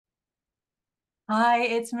Hi,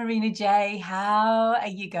 it's Marina J. How are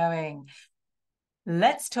you going?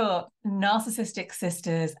 Let's talk narcissistic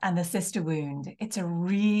sisters and the sister wound. It's a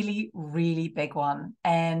really, really big one.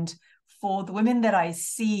 And for the women that I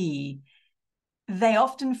see, they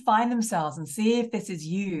often find themselves, and see if this is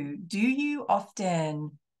you. Do you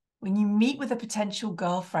often, when you meet with a potential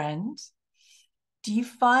girlfriend, do you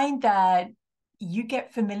find that you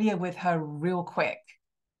get familiar with her real quick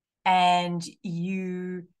and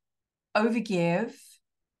you overgive,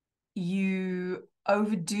 you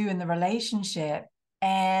overdo in the relationship,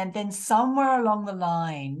 and then somewhere along the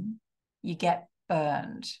line, you get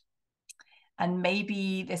burned? And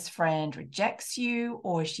maybe this friend rejects you,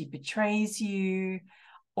 or she betrays you,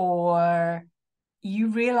 or you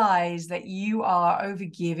realize that you are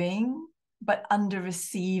overgiving but under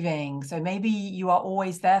receiving. So maybe you are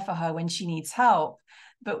always there for her when she needs help,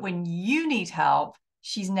 but when you need help,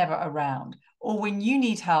 she's never around. Or when you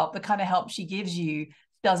need help, the kind of help she gives you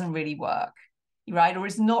doesn't really work, right? Or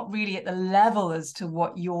it's not really at the level as to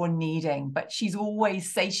what you're needing, but she's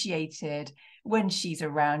always satiated when she's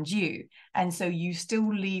around you. And so you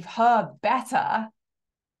still leave her better,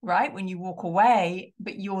 right, when you walk away,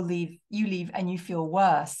 but you leave and you feel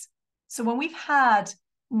worse. So when we've had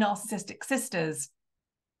narcissistic sisters,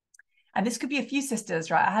 and this could be a few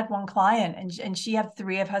sisters, right? I had one client and she had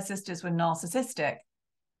three of her sisters were narcissistic.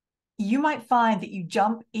 You might find that you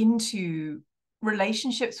jump into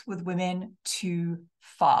relationships with women too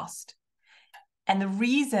fast. And the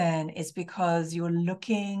reason is because you're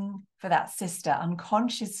looking for that sister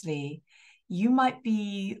unconsciously. You might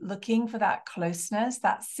be looking for that closeness,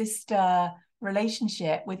 that sister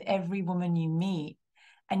relationship with every woman you meet.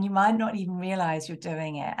 And you might not even realize you're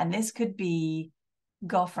doing it. And this could be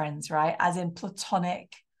girlfriends, right? As in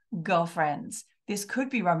platonic girlfriends. This could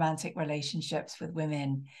be romantic relationships with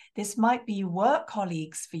women. This might be work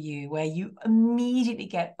colleagues for you, where you immediately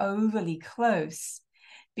get overly close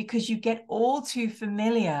because you get all too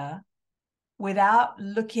familiar without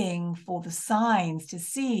looking for the signs to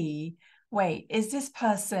see, wait, is this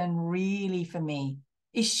person really for me?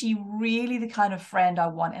 Is she really the kind of friend I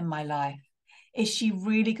want in my life? Is she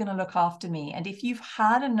really going to look after me? And if you've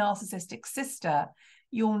had a narcissistic sister,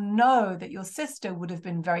 you'll know that your sister would have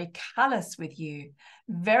been very callous with you,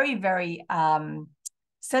 very, very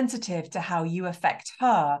sensitive to how you affect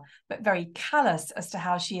her, but very callous as to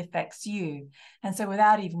how she affects you. And so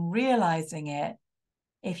without even realizing it,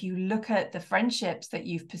 if you look at the friendships that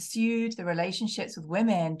you've pursued, the relationships with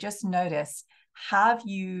women, just notice, have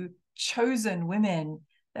you chosen women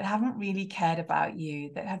that haven't really cared about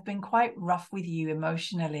you, that have been quite rough with you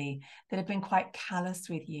emotionally, that have been quite callous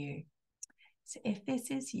with you? So if this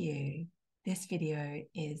is you, this video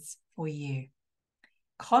is for you.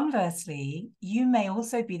 Conversely, you may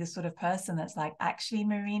also be the sort of person that's like, actually,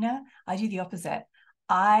 Marina, I do the opposite.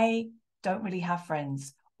 I don't really have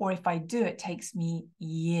friends. Or if I do, it takes me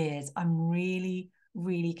years. I'm really,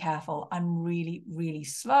 really careful. I'm really, really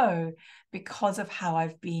slow because of how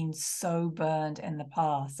I've been so burned in the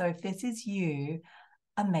past. So if this is you,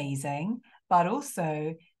 amazing. But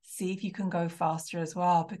also see if you can go faster as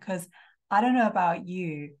well, because I don't know about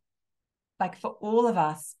you, like for all of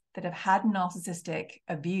us that have had narcissistic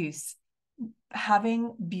abuse,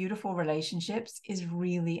 having beautiful relationships is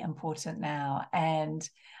really important now. And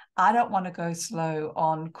I don't want to go slow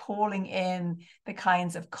on calling in the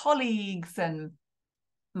kinds of colleagues and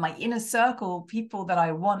my inner circle, people that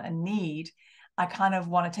I want and need. I kind of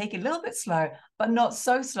want to take it a little bit slow, but not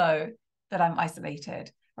so slow that I'm isolated,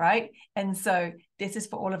 right? And so this is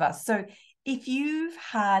for all of us. So if you've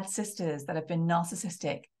had sisters that have been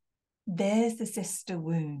narcissistic, there's the sister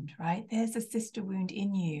wound, right? There's a sister wound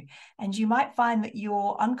in you. And you might find that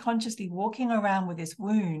you're unconsciously walking around with this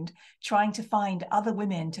wound, trying to find other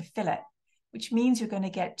women to fill it, which means you're going to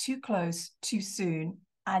get too close too soon.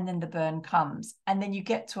 And then the burn comes. And then you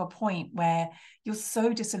get to a point where you're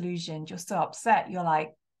so disillusioned, you're so upset. You're like,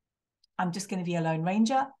 I'm just going to be a lone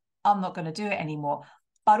ranger. I'm not going to do it anymore.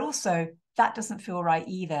 But also, that doesn't feel right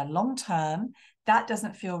either. Long term, that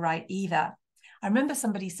doesn't feel right either. I remember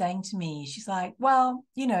somebody saying to me, she's like, well,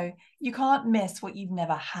 you can't miss what you've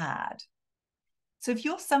never had. So if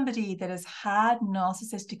you're somebody that has had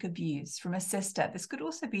narcissistic abuse from a sister, this could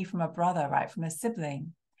also be from a brother, right? From a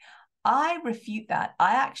sibling. I refute that.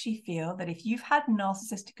 I actually feel that if you've had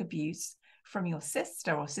narcissistic abuse from your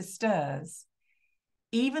sister or sisters,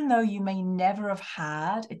 even though you may never have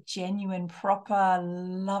had a genuine, proper,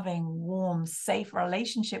 loving, warm, safe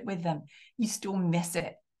relationship with them, you still miss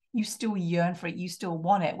it. You still yearn for it. You still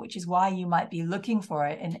want it, which is why you might be looking for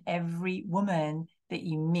it in every woman that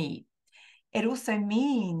you meet. It also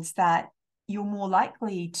means that you're more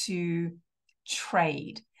likely to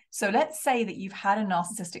trade. So let's say that you've had a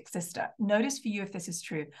narcissistic sister. Notice for you if this is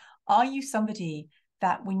true. Are you somebody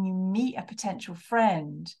that when you meet a potential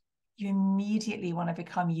friend, you immediately want to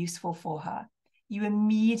become useful for her? You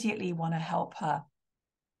immediately want to help her.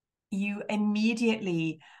 You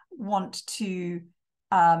immediately want to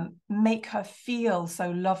make her feel so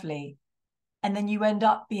lovely. And then you end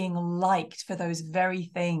up being liked for those very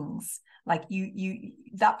things. Like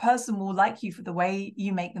that person will like you for the way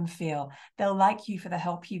you make them feel. They'll like you for the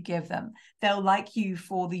help you give them. They'll like you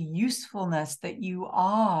for the usefulness that you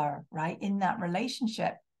are, right, in that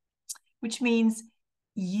relationship, which means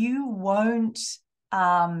you won't,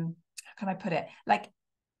 how can I put it? Like,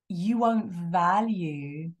 you won't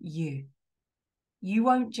value you. You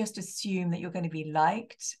won't just assume that you're going to be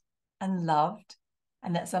liked and loved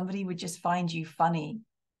and that somebody would just find you funny.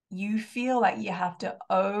 You feel like you have to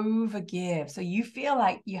overgive. So you feel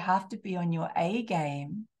like you have to be on your A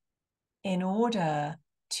game in order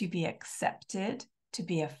to be accepted, to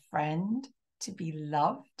be a friend, to be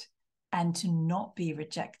loved, and to not be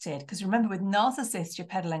rejected. Because remember, with narcissists, you're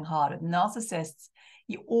pedaling hard. With narcissists,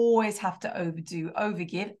 you always have to overdo,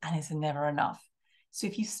 overgive, and it's never enough. So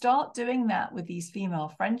if you start doing that with these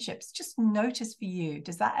female friendships, just notice for you,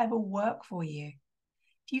 does that ever work for you?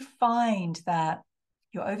 If you find that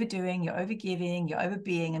you're overdoing, you're overgiving, you're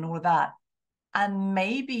overbeing and all of that, and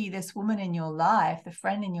maybe this woman in your life, the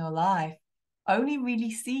friend in your life, only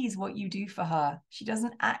really sees what you do for her. She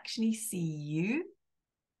doesn't actually see you.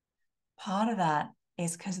 Part of that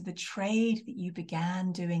is because of the trade that you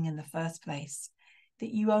began doing in the first place,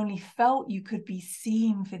 that you only felt you could be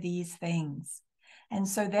seen for these things. And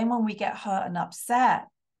so then when we get hurt and upset,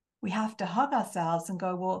 we have to hug ourselves and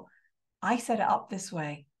go, well, I set it up this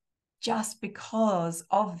way just because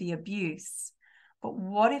of the abuse. But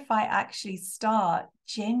what if I actually start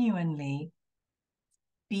genuinely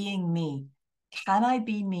being me? Can I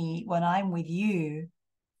be me when I'm with you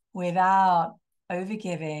without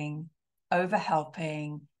overgiving,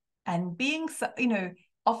 overhelping, and being,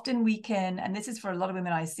 often we can, and this is for a lot of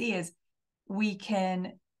women I see, is we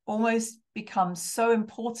can almost become so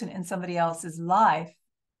important in somebody else's life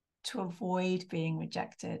to avoid being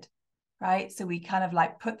rejected, right? So we kind of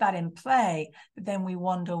like put that in play, but then we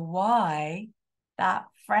wonder why that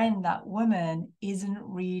friend, that woman isn't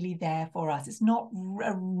really there for us. It's not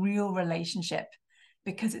a real relationship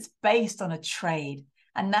because it's based on a trade.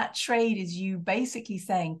 And that trade is you basically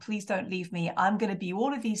saying, please don't leave me. I'm going to be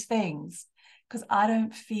all of these things because I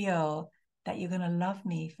don't feel that you're going to love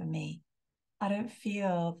me for me. I don't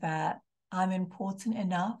feel that I'm important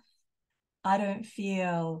enough. I don't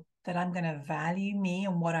feel that I'm going to value me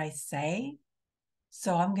and what I say.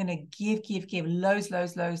 So I'm going to give loads,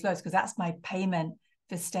 because that's my payment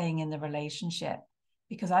for staying in the relationship.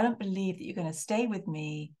 Because I don't believe that you're going to stay with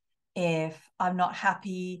me if I'm not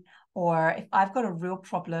happy or if I've got a real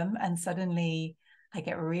problem and suddenly I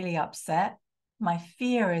get really upset. My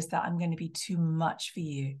fear is that I'm going to be too much for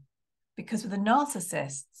you. Because with the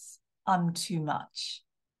narcissists, I'm too much.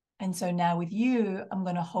 And so now with you, I'm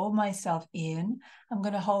going to hold myself in, I'm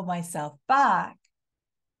going to hold myself back,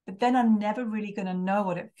 but then I'm never really going to know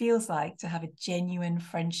what it feels like to have a genuine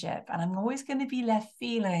friendship. And I'm always going to be left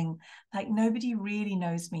feeling like nobody really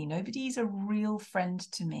knows me. Nobody's a real friend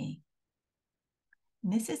to me.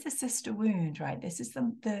 And this is the sister wound, right? This is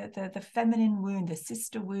the feminine wound, the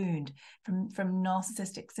sister wound from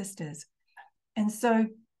narcissistic sisters. And so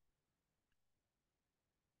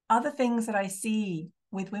other things that I see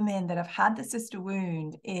with women that have had the sister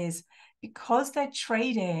wound is because they're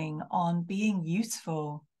trading on being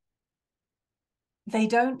useful, they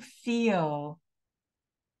don't feel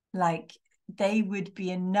like they would be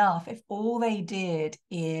enough if all they did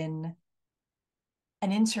in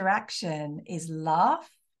an interaction is laugh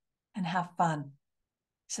and have fun.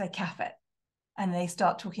 So they calf it and they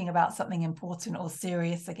start talking about something important or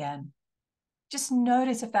serious again. Just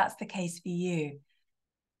notice if that's the case for you.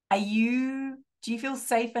 Do you feel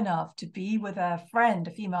safe enough to be with a friend,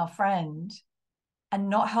 a female friend, and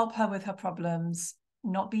not help her with her problems,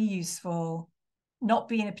 not be useful, not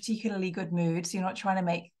be in a particularly good mood? So you're not trying to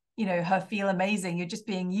make, her feel amazing. You're just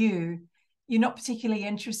being you. You're not particularly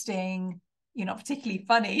interesting. You're not particularly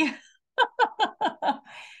funny.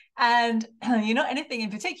 And you're not anything in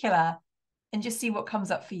particular. And just see what comes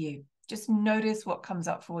up for you. Just notice what comes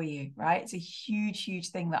up for you, right? It's a huge, huge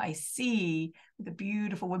thing that I see with the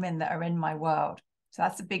beautiful women that are in my world. So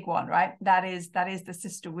that's a big one, right? That is the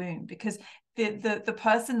sister wound, because the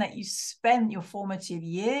person that you spent your formative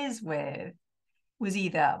years with was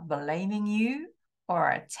either blaming you or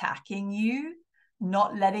attacking you,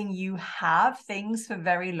 not letting you have things for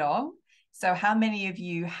very long. So how many of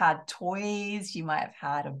you had toys? You might have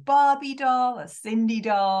had a Barbie doll, a Cindy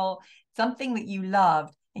doll, something that you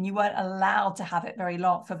loved, and you weren't allowed to have it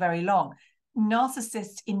for very long.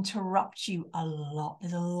 Narcissists interrupt you a lot.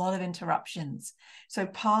 There's a lot of interruptions. So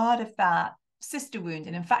part of that sister wound,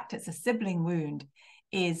 and in fact, it's a sibling wound,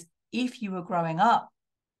 is if you were growing up,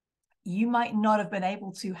 you might not have been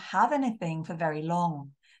able to have anything for very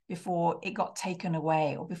long before it got taken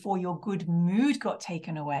away, or before your good mood got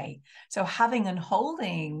taken away. So having and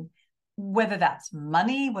holding, whether that's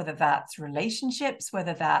money, whether that's relationships,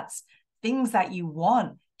 whether that's things that you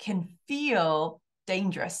want, can feel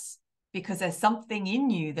dangerous because there's something in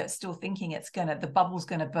you that's still thinking the bubble's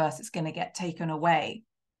gonna burst, it's gonna get taken away.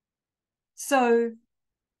 So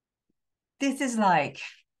this is like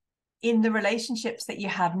in the relationships that you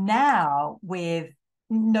have now, with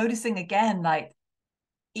noticing again, like,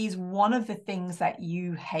 is one of the things that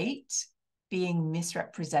you hate being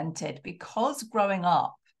misrepresented? Because growing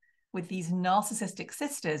up with these narcissistic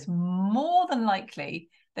sisters, more than likely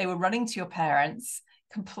they were running to your parents,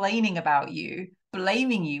 complaining about you,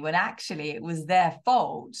 blaming you, when actually it was their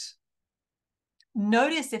fault.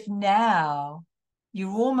 Notice if now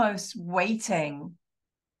you're almost waiting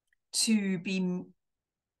to be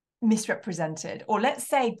misrepresented, or let's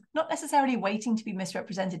say not necessarily waiting to be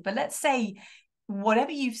misrepresented, but let's say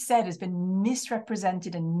whatever you've said has been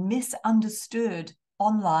misrepresented and misunderstood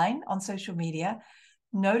online on social media.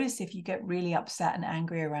 Notice if you get really upset and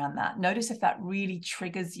angry around that. Notice if that really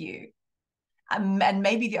triggers you. And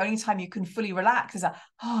maybe the only time you can fully relax is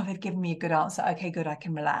oh, they've given me a good answer. Okay, good, I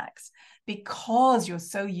can relax. Because you're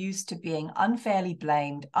so used to being unfairly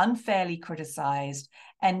blamed, unfairly criticized,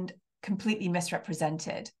 and completely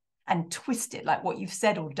misrepresented and twisted. Like what you've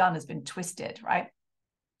said or done has been twisted, right?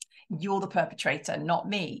 You're the perpetrator, not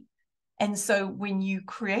me. And so when you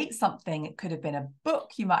create something, it could have been a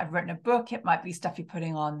book, you might have written a book, it might be stuff you're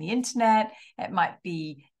putting on the internet, it might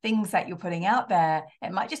be things that you're putting out there,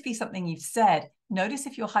 it might just be something you've said. Notice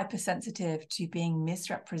if you're hypersensitive to being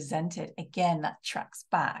misrepresented. Again, that tracks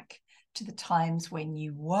back to the times when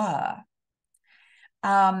you were.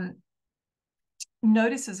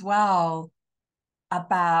 Notice as well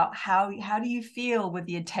about how do you feel with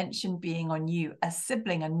the attention being on you? A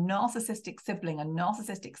sibling, a narcissistic sibling, a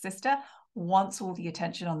narcissistic sister wants all the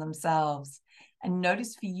attention on themselves. And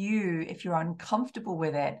notice for you, if you're uncomfortable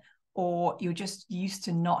with it, or you're just used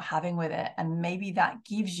to not having with it, and maybe that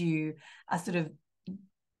gives you a sort of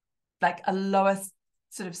like a lower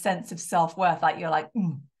sort of sense of self-worth, like you're like,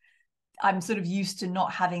 I'm sort of used to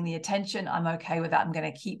not having the attention. I'm okay with that. I'm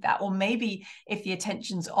going to keep that. Or maybe if the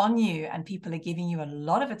attention's on you and people are giving you a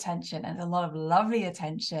lot of attention and a lot of lovely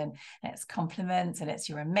attention, and it's compliments and it's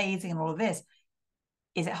you're amazing and all of this,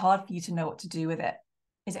 is it hard for you to know what to do with it?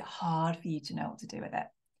 Is it hard for you to know what to do with it?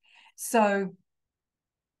 So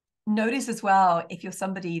notice as well if you're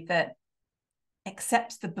somebody that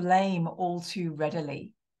accepts the blame all too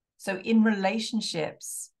readily. So in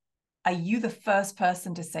relationships, are you the first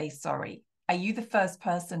person to say sorry? Are you the first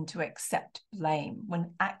person to accept blame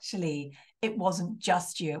when actually it wasn't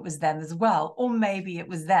just you, it was them as well? Or maybe it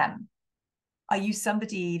was them. Are you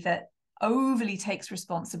somebody that overly takes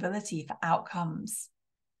responsibility for outcomes,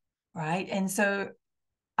 right? And so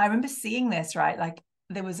I remember seeing this, right? Like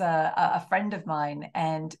there was a friend of mine,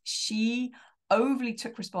 and she overly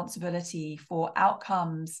took responsibility for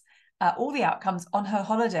outcomes, all the outcomes on her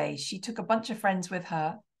holiday. She took a bunch of friends with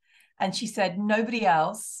her, and she said, nobody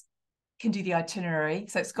else can do the itinerary,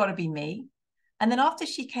 so it's got to be me. And then after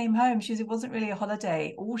she came home, she said it wasn't really a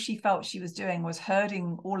holiday. All she felt she was doing was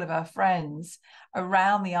herding all of her friends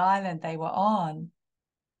around the island they were on.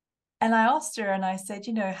 And I asked her, and I said,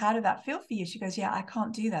 how did that feel for you? She goes, yeah, I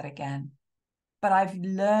can't do that again. But I've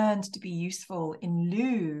learned to be useful in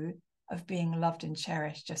lieu of being loved and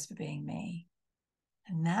cherished just for being me.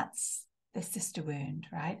 And that's the sister wound,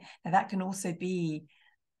 right? Now that can also be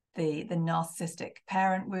the narcissistic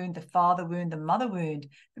parent wound, the father wound, the mother wound,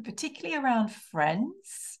 but particularly around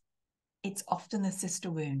friends, it's often the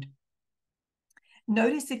sister wound.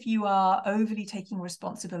 Notice if you are overly taking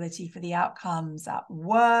responsibility for the outcomes at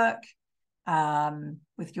work,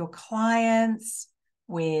 with your clients,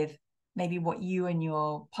 with maybe what you and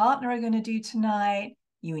your partner are going to do tonight,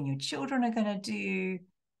 you and your children are going to do.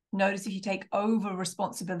 Notice if you take over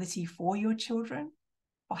responsibility for your children,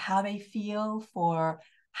 for how they feel, for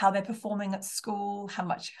how they're performing at school, how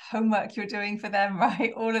much homework you're doing for them,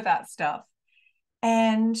 right? All of that stuff.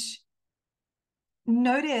 And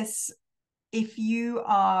notice if you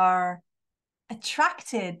are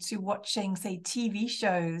attracted to watching, say, TV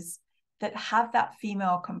shows that have that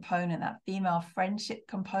female component, that female friendship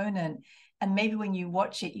component, And maybe when you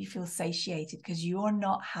watch it, you feel satiated because you're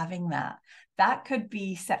not having that. That could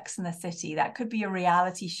be Sex and the City. That could be a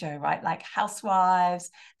reality show, right? Like Housewives,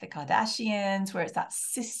 the Kardashians, where it's that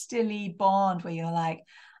sisterly bond where you're like,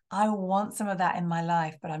 I want some of that in my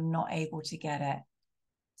life, but I'm not able to get it.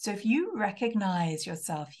 So if you recognize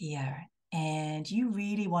yourself here and you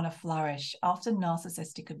really want to flourish after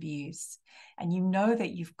narcissistic abuse, and you know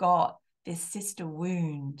that you've got this sister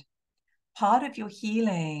wound, part of your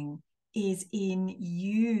healing is in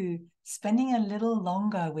you spending a little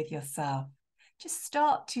longer with yourself. Just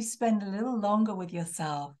start to spend a little longer with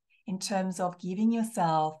yourself in terms of giving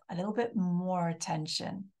yourself a little bit more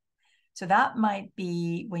attention. So that might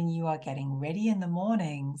be when you are getting ready in the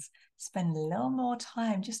mornings, spend a little more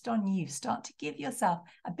time just on you. Start to give yourself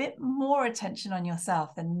a bit more attention on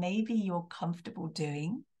yourself than maybe you're comfortable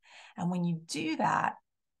doing. And when you do that,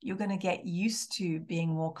 you're going to get used to being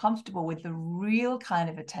more comfortable with the real kind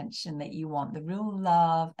of attention that you want, the real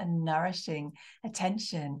love and nourishing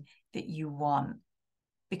attention that you want.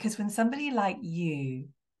 Because when somebody like you,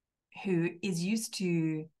 who is used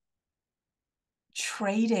to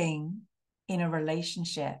trading in a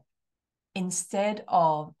relationship, instead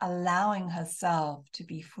of allowing herself to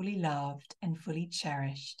be fully loved and fully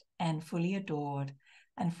cherished and fully adored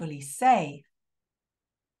and fully safe,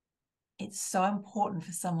 it's so important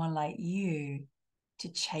for someone like you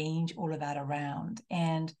to change all of that around.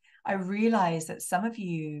 And I realize that some of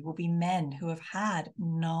you will be men who have had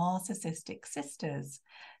narcissistic sisters.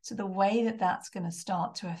 So the way that that's going to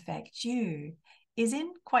start to affect you is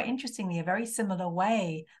in, quite interestingly, a very similar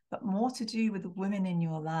way, but more to do with the women in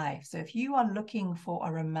your life. So if you are looking for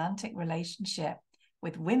a romantic relationship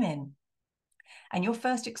with women and your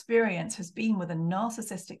first experience has been with a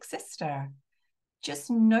narcissistic sister,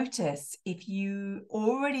 just notice if you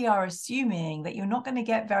already are assuming that you're not going to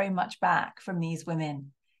get very much back from these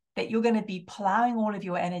women, that you're going to be plowing all of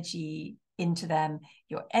your energy into them,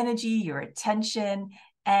 your energy, your attention,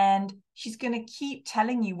 and she's going to keep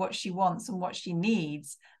telling you what she wants and what she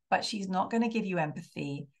needs, but she's not going to give you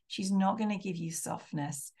empathy. She's not going to give you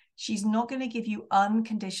softness. She's not going to give you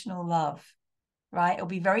unconditional love, right? It'll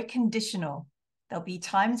be very conditional. There'll be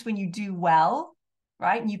times when you do well,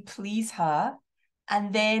 right? And you please her.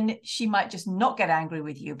 And then she might just not get angry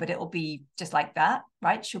with you, but it'll be just like that,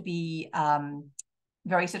 right? She'll be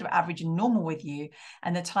very sort of average and normal with you.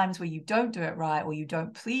 And the times where you don't do it right or you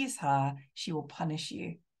don't please her, she will punish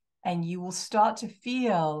you. And you will start to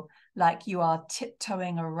feel like you are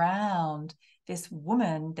tiptoeing around this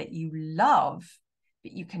woman that you love,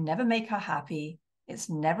 but you can never make her happy. It's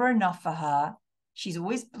never enough for her. She's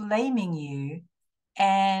always blaming you.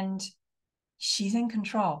 And she's in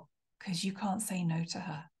control because you can't say no to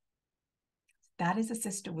her. That is a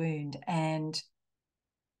sister wound. And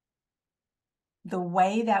the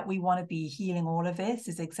way that we want to be healing all of this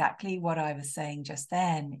is exactly what I was saying just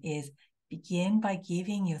then, is begin by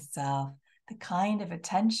giving yourself the kind of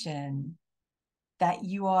attention that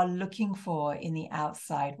you are looking for in the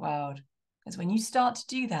outside world. Because when you start to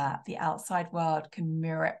do that, the outside world can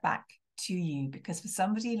mirror it back to you. Because for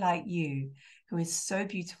somebody like you, who is so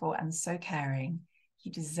beautiful and so caring,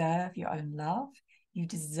 you deserve your own love. You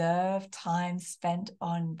deserve time spent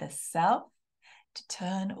on the self to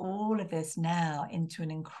turn all of this now into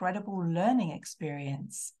an incredible learning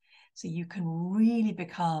experience so you can really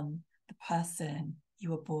become the person you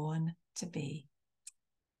were born to be.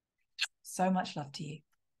 So much love to you.